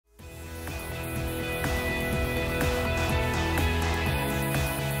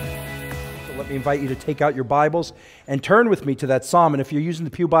me invite you to take out your Bibles and turn with me to that psalm. And if you're using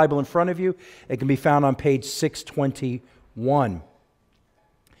the Pew Bible in front of you, it can be found on page 621.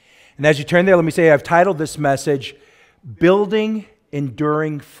 And as you turn there, let me say I've titled this message, Building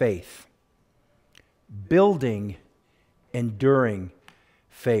Enduring Faith. Building Enduring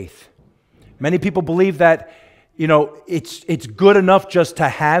Faith. Many people believe that, it's good enough just to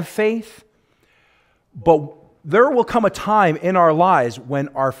have faith, but there will come a time in our lives when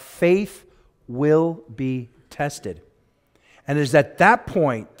our faith will be tested. And it is at that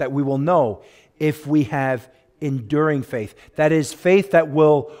point that we will know if we have enduring faith. That is, faith that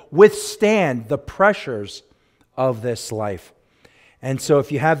will withstand the pressures of this life. And so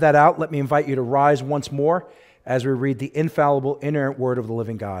if you have that out, let me invite you to rise once more as we read the infallible, inerrant word of the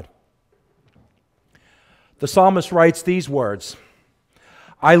living God. The psalmist writes these words,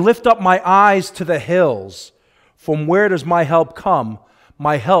 I lift up my eyes to the hills. From where does my help come?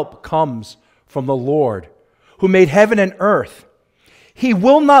 My help comes from the Lord, who made heaven and earth. He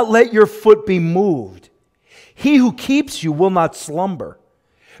will not let your foot be moved. He who keeps you will not slumber.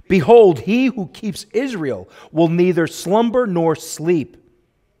 Behold, he who keeps Israel will neither slumber nor sleep.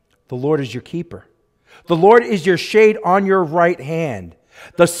 The Lord is your keeper. The Lord is your shade on your right hand.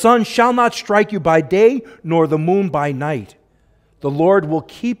 The sun shall not strike you by day, nor the moon by night. The Lord will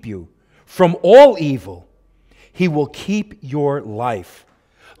keep you from all evil. He will keep your life.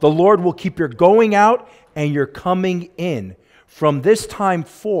 The Lord will keep your going out and your coming in from this time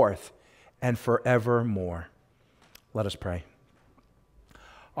forth and forevermore. Let us pray.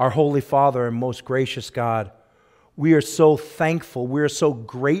 Our Holy Father and most gracious God, we are so thankful, we are so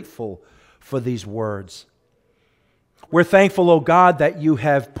grateful for these words. We're thankful, O God, that you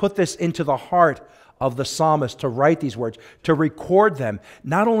have put this into the heart of the psalmist to write these words, to record them,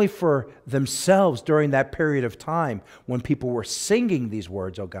 not only for themselves during that period of time when people were singing these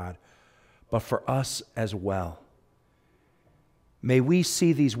words, O God, but for us as well. May we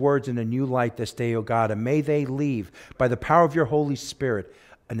see these words in a new light this day, O God, and may they leave, by the power of your Holy Spirit,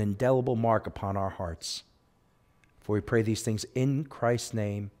 an indelible mark upon our hearts. For we pray these things in Christ's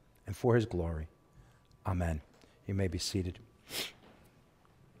name and for his glory. Amen. You may be seated.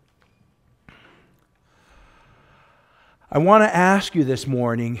 I want to ask you this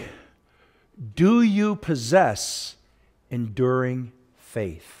morning, do you possess enduring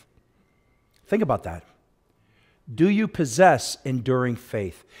faith? Think about that. Do you possess enduring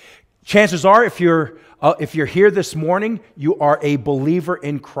faith? Chances are, if you're here this morning, you are a believer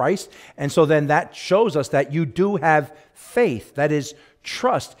in Christ, and so then that shows us that you do have faith, that is,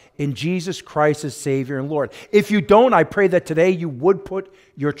 trust in Jesus Christ as Savior and Lord. If you don't, I pray that today you would put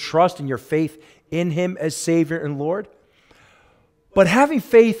your trust and your faith in him as Savior and Lord. But having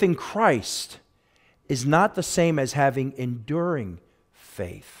faith in Christ is not the same as having enduring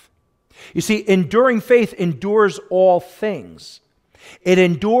faith. You see, enduring faith endures all things. It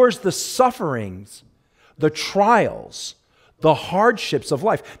endures the sufferings, the trials, the hardships of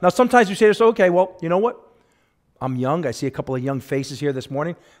life. Now, sometimes you say to yourself, okay, well, you know what? I'm young. I see a couple of young faces here this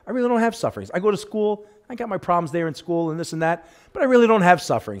morning. I really don't have sufferings. I go to school. I got my problems there in school and this and that, but I really don't have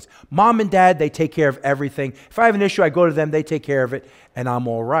sufferings. Mom and dad, they take care of everything. If I have an issue, I go to them. They take care of it, and I'm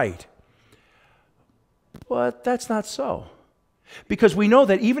all right. But that's not so. Because we know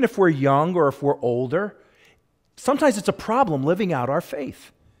that even if we're young or if we're older, sometimes it's a problem living out our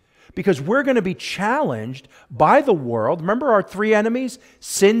faith. Because we're going to be challenged by the world. Remember our three enemies?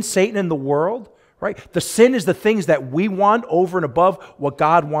 Sin, Satan, and the world. Right? The sin is the things that we want over and above what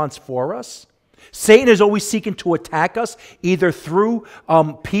God wants for us. Satan is always seeking to attack us, either through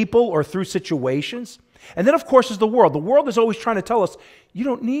people or through situations. And then, of course, is the world. The world is always trying to tell us, you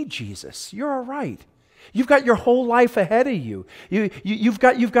don't need Jesus. You're all right. You've got your whole life ahead of you. You've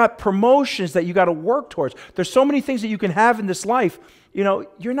got promotions that you got to work towards. There's so many things that you can have in this life.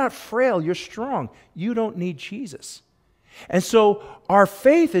 You're not frail. You're strong. You don't need Jesus. And so our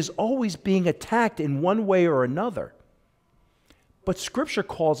faith is always being attacked in one way or another. But Scripture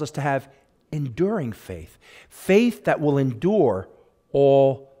calls us to have enduring faith, faith that will endure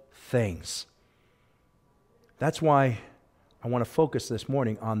all things. That's why I want to focus this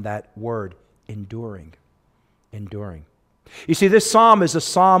morning on that word, enduring. Enduring. You see, this psalm is a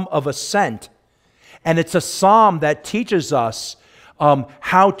psalm of ascent, and it's a psalm that teaches us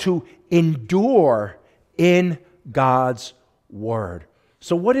how to endure in God's Word.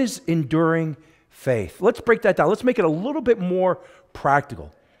 So what is enduring faith? Let's break that down. Let's make it a little bit more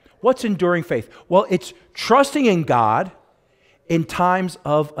practical. What's enduring faith? Well, it's trusting in God in times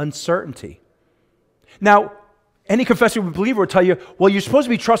of uncertainty. Now, any confessing believer will tell you, well, you're supposed to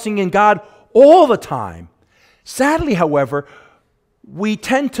be trusting in God all the time. Sadly, however, we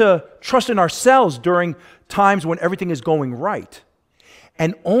tend to trust in ourselves during times when everything is going right.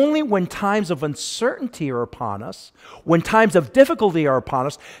 And only when times of uncertainty are upon us, when times of difficulty are upon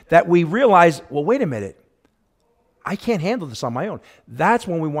us, that we realize, well, wait a minute, I can't handle this on my own. That's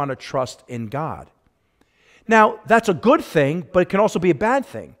when we want to trust in God. Now, that's a good thing, but it can also be a bad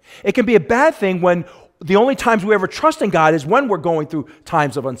thing. It can be a bad thing when the only times we ever trust in God is when we're going through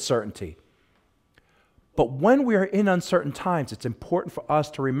times of uncertainty. But when we are in uncertain times, it's important for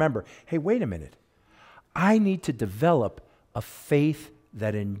us to remember, hey, wait a minute. I need to develop a faith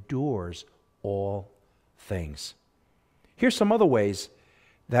that endures all things. Here's some other ways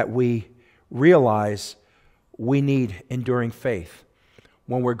that we realize we need enduring faith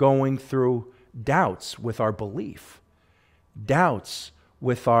when we're going through doubts with our belief, doubts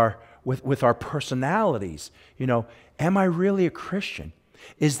with our personalities. You know, am I really a Christian?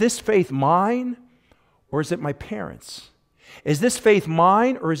 Is this faith mine or is it my parents'? Is this faith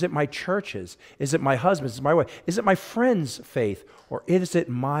mine or is it my church's? Is it my husband's? Is it my wife? Is it my friend's faith or is it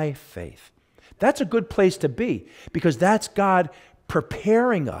my faith? That's a good place to be because that's God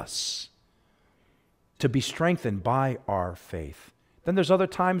preparing us to be strengthened by our faith. Then there's other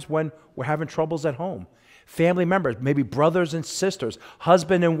times when we're having troubles at home. Family members, maybe brothers and sisters,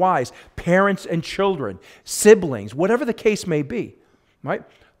 husband and wives, parents and children, siblings, whatever the case may be, right?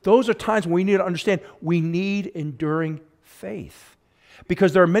 Those are times when we need to understand we need enduring faith.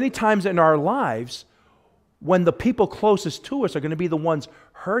 Because there are many times in our lives when the people closest to us are going to be the ones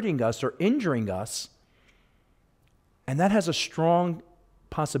hurting us or injuring us. And that has a strong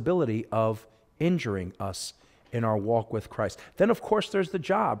possibility of injuring us in our walk with Christ. Then, of course, there's the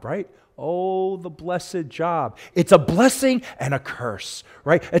job, right? Oh, the blessed job. It's a blessing and a curse,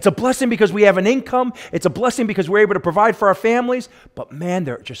 right? It's a blessing because we have an income. It's a blessing because we're able to provide for our families. But man,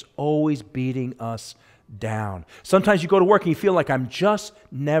 they're just always beating us down. Sometimes you go to work and you feel like I'm just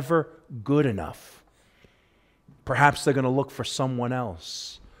never good enough. Perhaps they're going to look for someone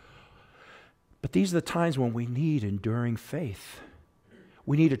else. But these are the times when we need enduring faith.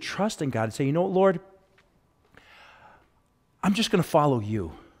 We need to trust in God and say, you know what, Lord, I'm just going to follow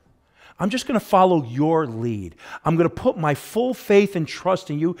you. I'm just going to follow your lead. I'm going to put my full faith and trust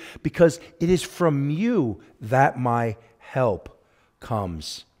in you because it is from you that my help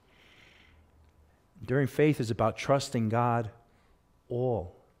comes. Enduring faith is about trusting God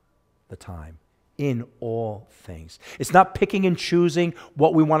all the time, in all things. It's not picking and choosing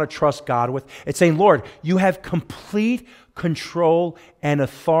what we want to trust God with. It's saying, Lord, you have complete control and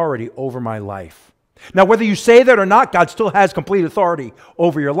authority over my life. Now, whether you say that or not, God still has complete authority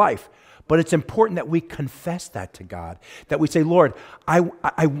over your life. But it's important that we confess that to God, that we say, Lord, I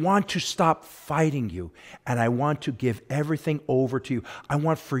want to stop fighting you, and I want to give everything over to you. I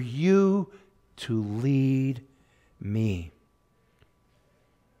want for you to lead me.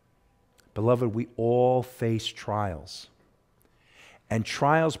 Beloved, we all face trials, and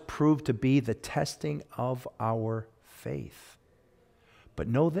trials prove to be the testing of our faith. But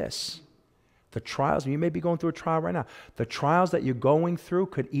know this. The trials, you may be going through a trial right now. The trials that you're going through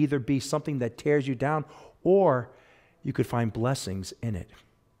could either be something that tears you down or you could find blessings in it.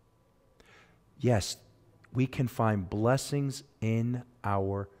 Yes, we can find blessings in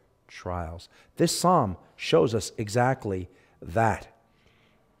our trials. This psalm shows us exactly that.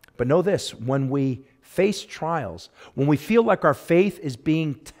 But know this, when we face trials, when we feel like our faith is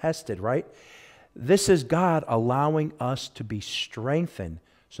being tested, right? This is God allowing us to be strengthened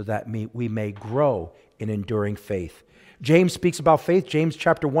so that we may grow in enduring faith. James speaks about faith. James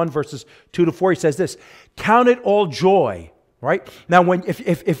chapter 1, verses 2 to 4, he says this, count it all joy, right? Now,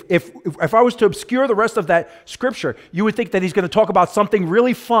 if I was to obscure the rest of that scripture, you would think that he's going to talk about something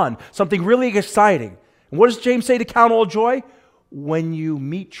really fun, something really exciting. And what does James say to count all joy? When you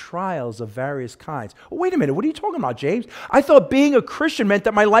meet trials of various kinds. Oh, wait a minute, what are you talking about, James? I thought being a Christian meant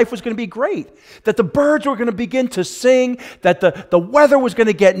that my life was going to be great, that the birds were going to begin to sing, that the weather was going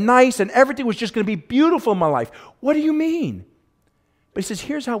to get nice, and everything was just going to be beautiful in my life. What do you mean? But he says,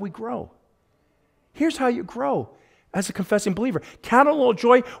 here's how we grow. Here's how you grow as a confessing believer. Count it all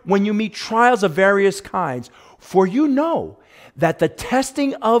joy when you meet trials of various kinds, for you know that the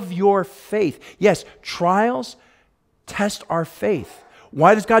testing of your faith, yes, trials test our faith.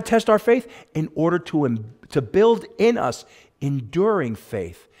 Why does God test our faith? In order to build in us enduring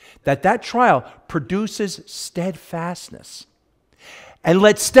faith. That trial produces steadfastness. And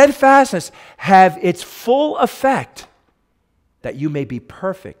let steadfastness have its full effect, that you may be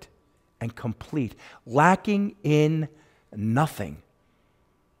perfect and complete, lacking in nothing.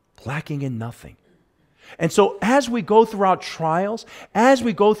 Lacking in nothing. And so as we go throughout trials, as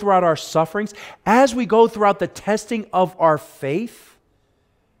we go throughout our sufferings, as we go throughout the testing of our faith,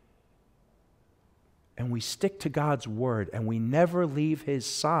 and we stick to God's word and we never leave his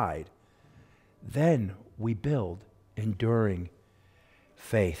side, then we build enduring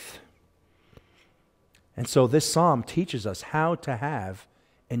faith. And so this psalm teaches us how to have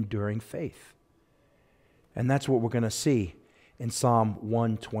enduring faith. And that's what we're going to see in Psalm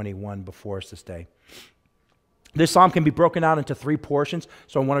 121 before us this day. This psalm can be broken out into 3 portions.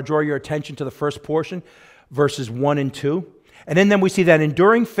 So I want to draw your attention to the first portion, verses 1 and 2. And then we see that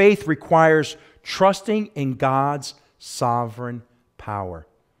enduring faith requires trusting in God's sovereign power.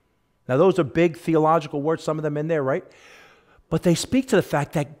 Now, those are big theological words, some of them in there, right? But they speak to the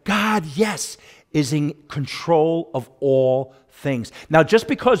fact that God, yes, is in control of all things. Now, just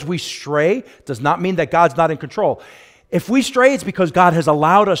because we stray does not mean that God's not in control. If we stray, it's because God has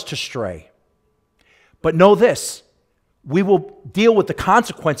allowed us to stray. But know this, we will deal with the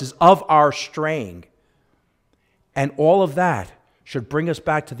consequences of our straying. And all of that should bring us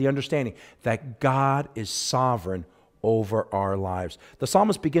back to the understanding that God is sovereign over our lives. The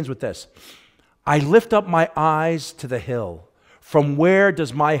psalmist begins with this: I lift up my eyes to the hill. From where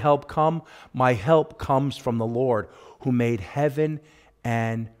does my help come? My help comes from the Lord who made heaven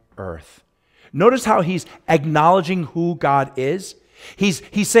and earth. Notice how he's acknowledging who God is. He's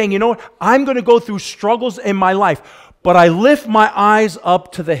saying, you know what? I'm going to go through struggles in my life, but I lift my eyes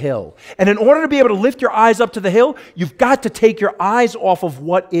up to the hill. And in order to be able to lift your eyes up to the hill, you've got to take your eyes off of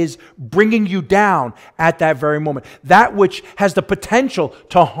what is bringing you down at that very moment, that which has the potential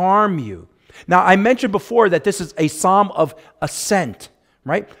to harm you. Now, I mentioned before that this is a psalm of ascent,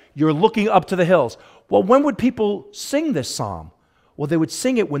 right? You're looking up to the hills. Well, when would people sing this psalm? Well, they would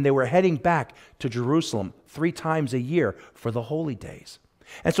sing it when they were heading back to Jerusalem 3 times a year for the holy days.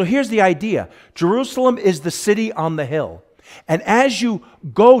 And so here's the idea. Jerusalem is the city on the hill. And as you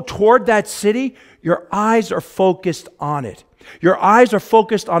go toward that city, your eyes are focused on it. Your eyes are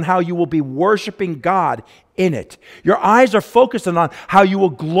focused on how you will be worshiping God in it. Your eyes are focused on how you will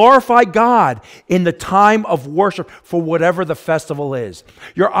glorify God in the time of worship for whatever the festival is.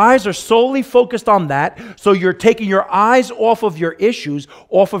 Your eyes are solely focused on that, so you're taking your eyes off of your issues,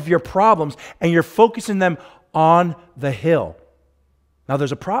 off of your problems, and you're focusing them on the hill. Now,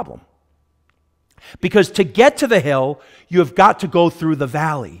 there's a problem. Because to get to the hill, you have got to go through the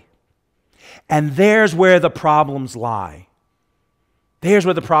valley. And there's where the problems lie. There's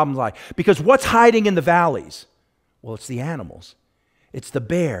where the problems lie. Because what's hiding in the valleys? Well, it's the animals. It's the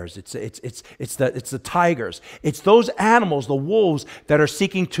bears. It's the tigers. It's those animals, the wolves, that are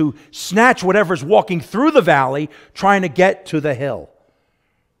seeking to snatch whatever's walking through the valley, trying to get to the hill.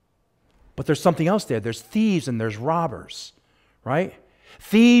 But there's something else there. There's thieves and there's robbers, right?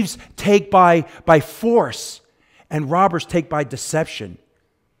 Thieves take by force, and robbers take by deception.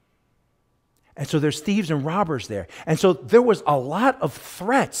 And so there's thieves and robbers there. And so there was a lot of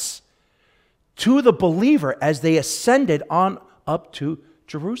threats to the believer as they ascended on up to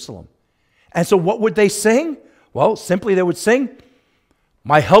Jerusalem. And so what would they sing? Well, simply they would sing,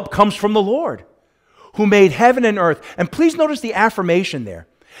 my help comes from the Lord, who made heaven and earth. And please notice the affirmation there.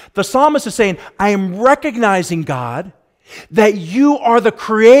 The psalmist is saying, I am recognizing, God, that you are the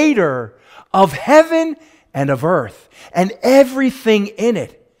creator of heaven and of earth and everything in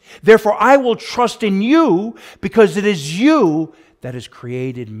it. Therefore, I will trust in you because it is you that has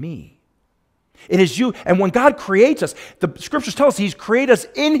created me. It is you. And when God creates us, the scriptures tell us he's created us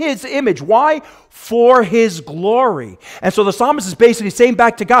in his image. Why? For his glory. And so the psalmist is basically saying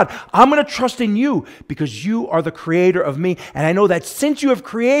back to God, I'm going to trust in you because you are the creator of me. And I know that since you have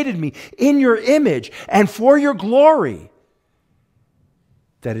created me in your image and for your glory,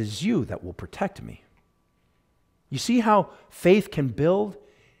 that it is you that will protect me. You see how faith can build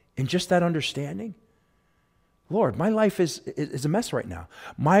in just that understanding? Lord, my life is a mess right now.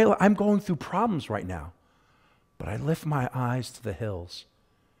 I'm going through problems right now. But I lift my eyes to the hills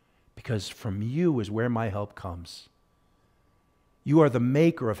because from you is where my help comes. You are the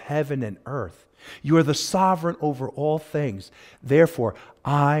maker of heaven and earth. You are the sovereign over all things. Therefore,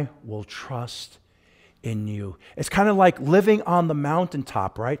 I will trust in you. It's kind of like living on the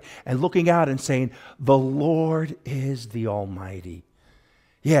mountaintop, right? And looking out and saying, the Lord is the Almighty.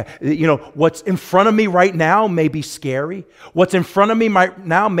 Yeah, you know, what's in front of me right now may be scary. What's in front of me right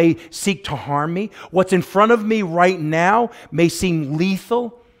now may seek to harm me. What's in front of me right now may seem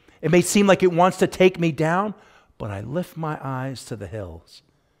lethal. It may seem like it wants to take me down. But I lift my eyes to the hills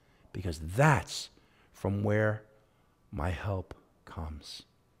because that's from where my help comes.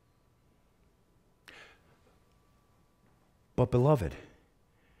 But beloved,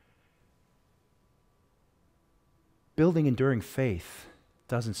 building enduring faith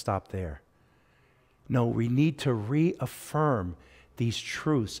doesn't stop there. No, we need to reaffirm these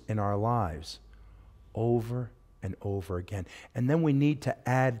truths in our lives over and over again. And then we need to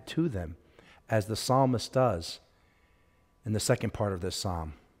add to them, as the psalmist does in the second part of this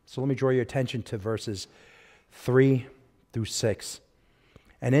psalm. So let me draw your attention to verses 3 through 6.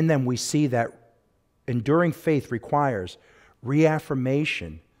 And in them we see that enduring faith requires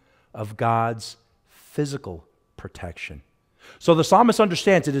reaffirmation of God's physical protection. So the psalmist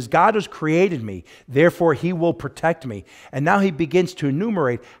understands it is God who's created me, therefore he will protect me. And now he begins to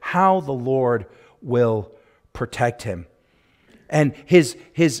enumerate how the Lord will protect him. And his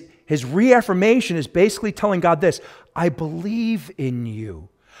reaffirmation is basically telling God this: I believe in you.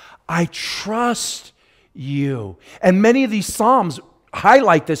 I trust you. And many of these psalms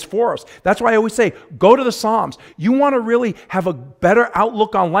highlight this for us. That's why I always say, go to the Psalms. You want to really have a better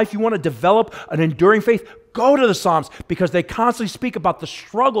outlook on life, you want to develop an enduring faith, go to the Psalms, because they constantly speak about the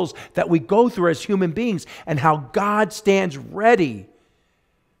struggles that we go through as human beings and how God stands ready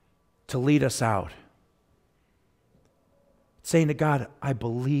to lead us out. Saying to God, I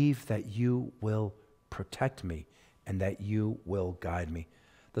believe that you will protect me and that you will guide me.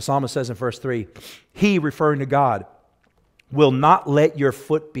 The psalmist says in verse 3, he, referring to God, will not let your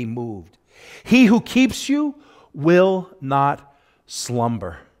foot be moved. He who keeps you will not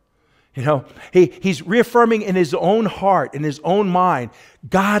slumber. You know, he's reaffirming in his own heart, in his own mind,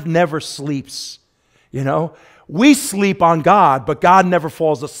 God never sleeps. You know, we sleep on God, but God never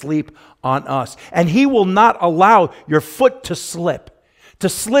falls asleep on us. And he will not allow your foot to slip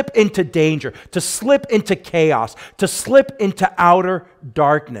into danger, to slip into chaos, to slip into outer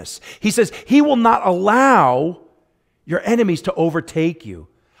darkness. He says he will not allow your enemies to overtake you.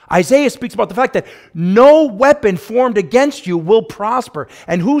 Isaiah speaks about the fact that no weapon formed against you will prosper.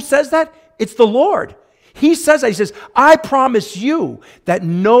 And who says that? It's the Lord. He says that. He says, I promise you that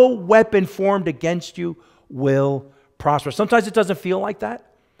no weapon formed against you will prosper. Sometimes it doesn't feel like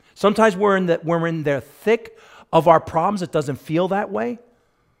that. Sometimes we're in the thick of our problems. It doesn't feel that way.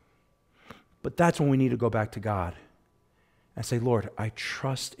 But that's when we need to go back to God and say, Lord, I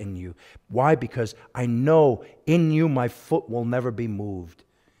trust in you. Why? Because I know in you my foot will never be moved,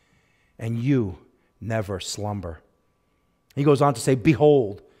 and you never slumber. He goes on to say,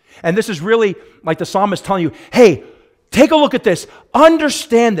 behold. And this is really like the psalmist telling you, hey, take a look at this.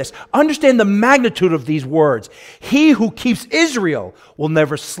 Understand this. Understand the magnitude of these words. He who keeps Israel will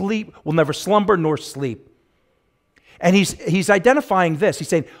never sleep, will never slumber nor sleep. And he's identifying this. He's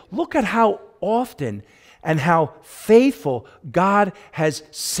saying, look at how often and how faithful God has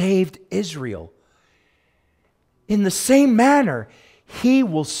saved Israel. In the same manner, he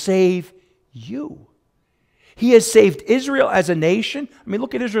will save you. He has saved Israel as a nation. I mean,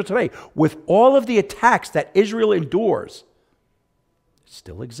 look at Israel today. With all of the attacks that Israel endures, it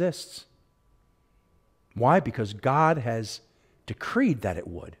still exists. Why? Because God has decreed that it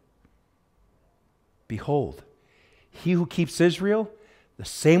would. Behold, he who keeps Israel, the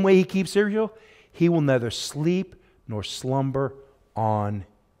same way he keeps Israel, he will neither sleep nor slumber on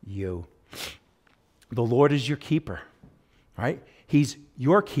you. The Lord is your keeper, right? He's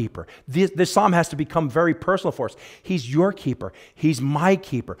your keeper. This psalm has to become very personal for us. He's your keeper. He's my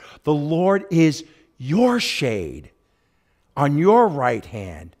keeper. The Lord is your shade on your right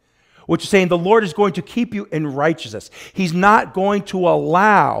hand, which is saying the Lord is going to keep you in righteousness. He's not going to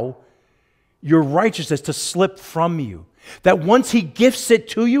allow your righteousness to slip from you. That once he gifts it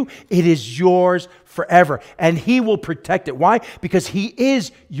to you, it is yours forever. And he will protect it. Why? Because he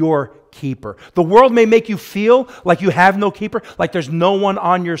is your keeper. The world may make you feel like you have no keeper, like there's no one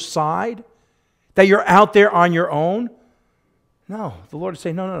on your side, that you're out there on your own. No, the Lord is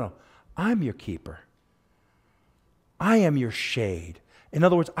saying, no. I'm your keeper. I am your shade. In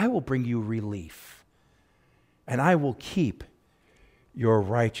other words, I will bring you relief. And I will keep your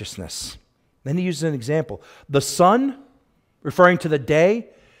righteousness. Then he uses an example. The sun, referring to the day,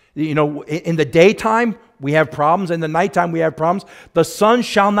 you know, in the daytime we have problems, in the nighttime we have problems. The sun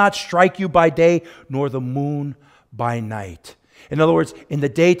shall not strike you by day, nor the moon by night. In other words, in the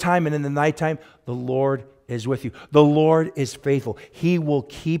daytime and in the nighttime, the Lord is with you. The Lord is faithful. He will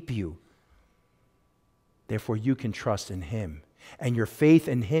keep you. Therefore, you can trust in him. And your faith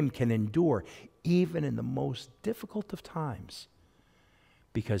in him can endure even in the most difficult of times,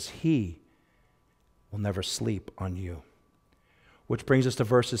 because he will never sleep on you. Which brings us to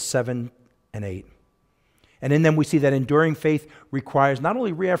verses 7 and 8. And in them we see that enduring faith requires not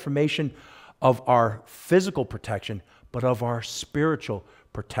only reaffirmation of our physical protection, but of our spiritual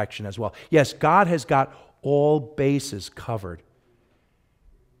protection as well. Yes, God has got all bases covered.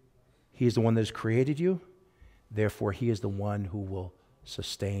 He is the one that has created you. Therefore, he is the one who will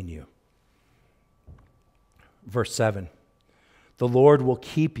sustain you. Verse 7. The Lord will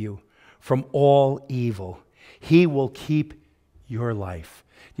keep you from all evil. He will keep your life.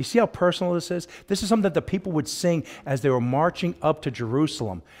 Do you see how personal this is? This is something that the people would sing as they were marching up to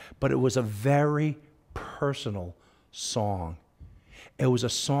Jerusalem, but it was a very personal song. It was a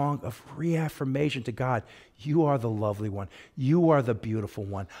song of reaffirmation to God. You are the lovely one. You are the beautiful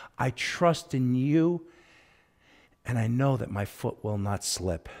one. I trust in you, and I know that my foot will not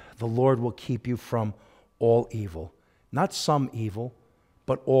slip. The Lord will keep you from all evil. Not some evil,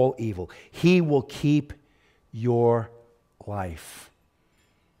 but all evil. He will keep your life.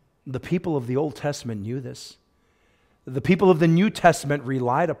 The people of the Old Testament knew this. The people of the New Testament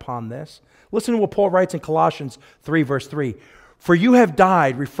relied upon this. Listen to what Paul writes in Colossians 3, verse 3. For you have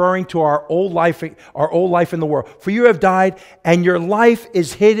died, referring to our old life in the world. For you have died, and your life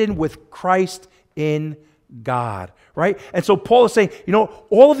is hidden with Christ in God. Right? And so Paul is saying,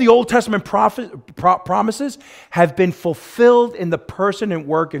 all of the Old Testament promises have been fulfilled in the person and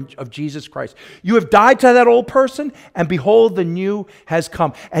work of Jesus Christ. You have died to that old person, and behold, the new has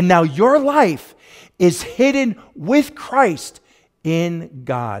come. And now your life is hidden with Christ in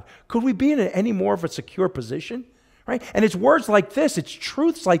God. Could we be in any more of a secure position? Right? And it's words like this, it's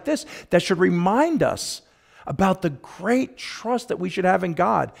truths like this that should remind us about the great trust that we should have in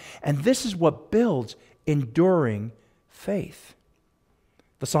God. And this is what builds enduring faith.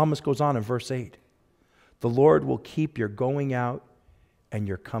 The psalmist goes on in verse 8. The Lord will keep your going out and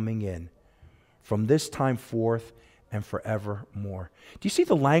your coming in from this time forth and forevermore. Do you see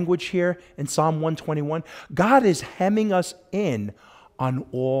the language here in Psalm 121? God is hemming us in on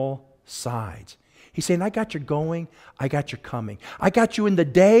all sides. He's saying, I got your going, I got your coming. I got you in the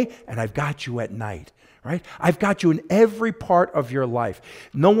day, and I've got you at night, right? I've got you in every part of your life.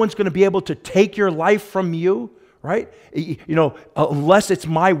 No one's going to be able to take your life from you, right? Unless it's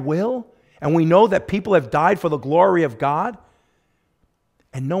my will. And we know that people have died for the glory of God.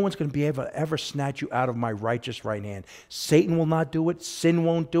 And no one's going to be able to ever snatch you out of my righteous right hand. Satan will not do it, sin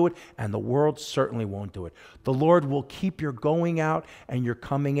won't do it, and the world certainly won't do it. The Lord will keep your going out and your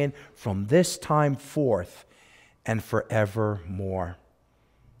coming in from this time forth and forevermore.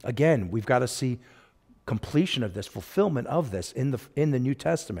 Again, we've got to see completion of this, fulfillment of this in the New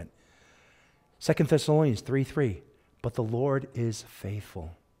Testament. 2 Thessalonians 3:3, but the Lord is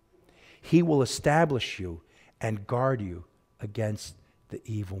faithful. He will establish you and guard you against the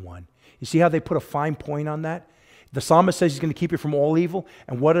evil one. You see how they put a fine point on that? The psalmist says he's going to keep you from all evil.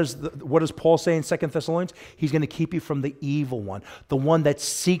 And what does Paul say in 2 Thessalonians? He's going to keep you from the evil one, the one that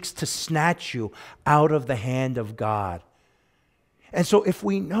seeks to snatch you out of the hand of God. And so if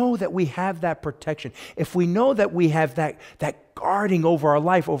we know that we have that protection, if we know that we have that guarding over our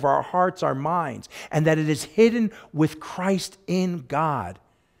life, over our hearts, our minds, and that it is hidden with Christ in God,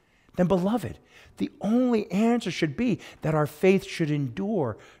 then beloved, the only answer should be that our faith should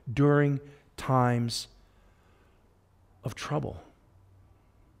endure during times of trouble,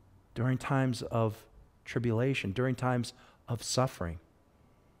 during times of tribulation, during times of suffering.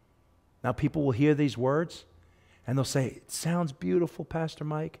 Now, people will hear these words and they'll say, it sounds beautiful, Pastor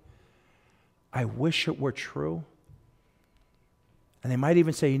Mike. I wish it were true. And they might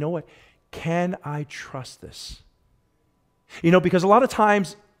even say, you know what? Can I trust this? Because a lot of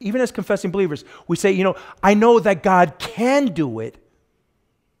times, even as confessing believers, we say, I know that God can do it,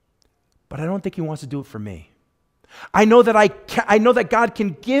 but I don't think He wants to do it for me. I know that God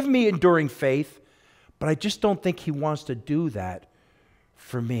can give me enduring faith, but I just don't think He wants to do that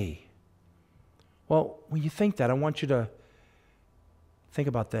for me. Well, when you think that, I want you to think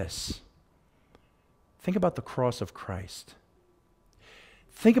about this. Think about the cross of Christ.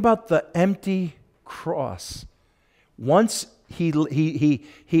 Think about the empty cross. Once he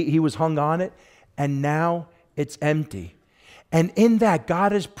was hung on it, and now it's empty. And in that,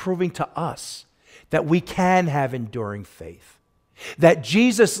 God is proving to us that we can have enduring faith. That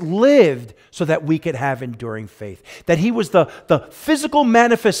Jesus lived so that we could have enduring faith. That He was the physical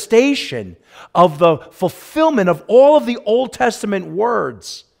manifestation of the fulfillment of all of the Old Testament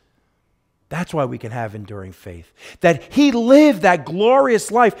words. That's why we can have enduring faith. That He lived that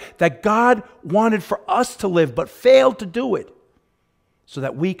glorious life that God wanted for us to live but failed to do it so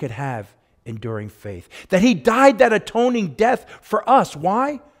that we could have enduring faith. That He died that atoning death for us.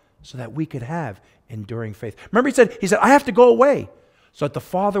 Why? So that we could have enduring faith. Remember He said, I have to go away so that the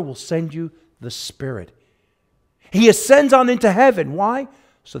Father will send you the Spirit. He ascends on into heaven. Why?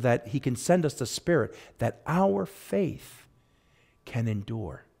 So that He can send us the Spirit, that our faith can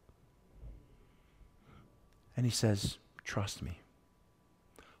endure. And He says, trust me.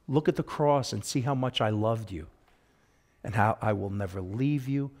 Look at the cross and see how much I loved you and how I will never leave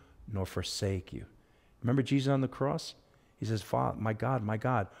you nor forsake you. Remember Jesus on the cross? He says, my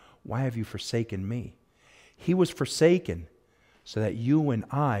God, why have you forsaken me? He was forsaken so that you and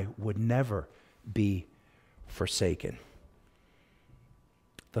I would never be forsaken.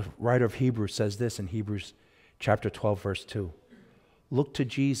 The writer of Hebrews says this in Hebrews chapter 12, verse 2. Look to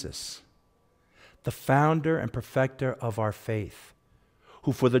Jesus, the founder and perfecter of our faith,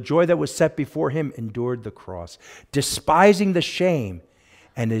 who for the joy that was set before him endured the cross, despising the shame,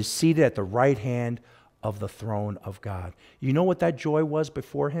 and is seated at the right hand of the throne of God. You know what that joy was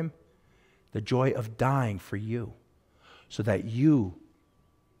before him? The joy of dying for you, so that you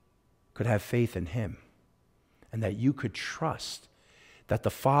could have faith in him, and that you could trust that the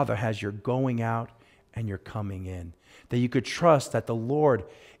Father has your going out and your coming in, that you could trust that the Lord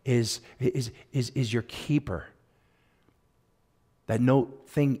is your keeper, that no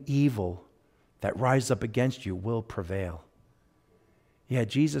thing evil that rises up against you will prevail. Yeah,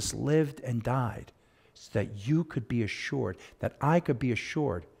 Jesus lived and died so that you could be assured, that I could be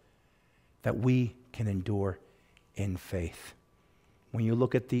assured that we can endure in faith. When you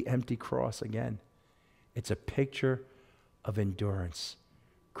look at the empty cross again, it's a picture of endurance.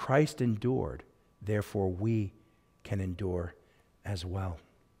 Christ endured, therefore we can endure as well.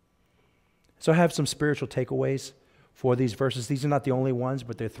 So I have some spiritual takeaways for these verses. These are not the only ones,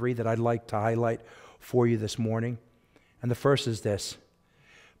 but they're three that I'd like to highlight for you this morning. And the first is this: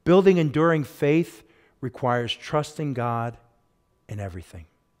 building enduring faith requires trusting God in everything.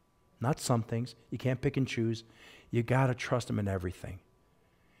 Not some things. You can't pick and choose. You got to trust him in everything.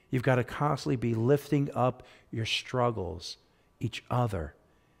 You've got to constantly be lifting up your struggles, each other,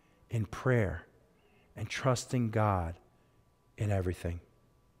 in prayer and trusting God in everything.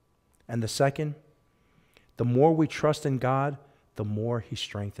 And the second, the more we trust in God, the more he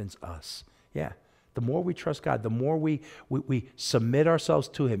strengthens us. Yeah, the more we trust God, the more we submit ourselves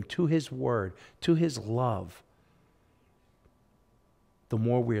to him, to his word, to his love, the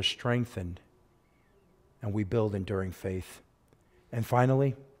more we are strengthened and we build enduring faith. And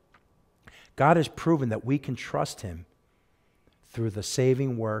finally, God has proven that we can trust him through the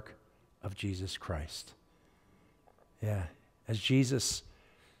saving work of Jesus Christ. Yeah, as Jesus,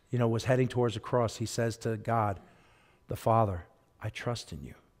 was heading towards the cross, he says to God, the Father, I trust in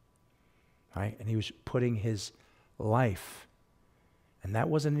you. Right? And he was putting his life, and that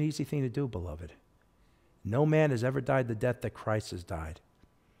wasn't an easy thing to do, beloved. No man has ever died the death that Christ has died.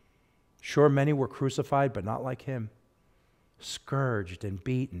 Sure, many were crucified, but not like him. Scourged and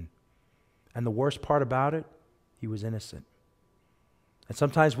beaten. And the worst part about it, he was innocent. And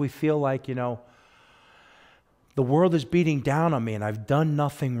sometimes we feel like, the world is beating down on me and I've done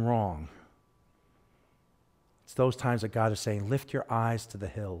nothing wrong. It's those times that God is saying, lift your eyes to the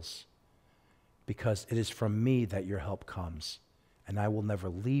hills, because it is from me that your help comes, and I will never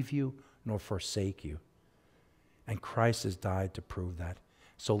leave you nor forsake you. And Christ has died to prove that.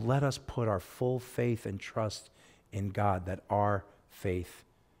 So let us put our full faith and trust in God, that our faith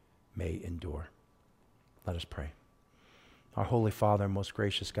may endure. Let us pray. Our Holy Father and most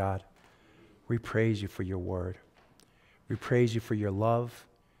gracious God, we praise you for your word. We praise you for your love.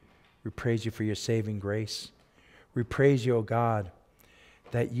 We praise you for your saving grace. We praise you, O God,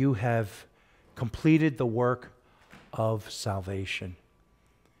 that you have completed the work of salvation.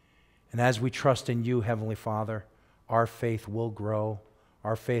 And as we trust in you, Heavenly Father, our faith will grow,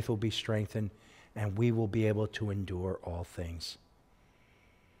 our faith will be strengthened, and we will be able to endure all things.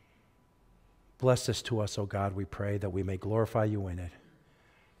 Bless this to us, O God, we pray, that we may glorify you in it.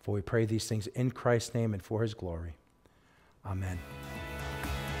 For we pray these things in Christ's name and for his glory. Amen.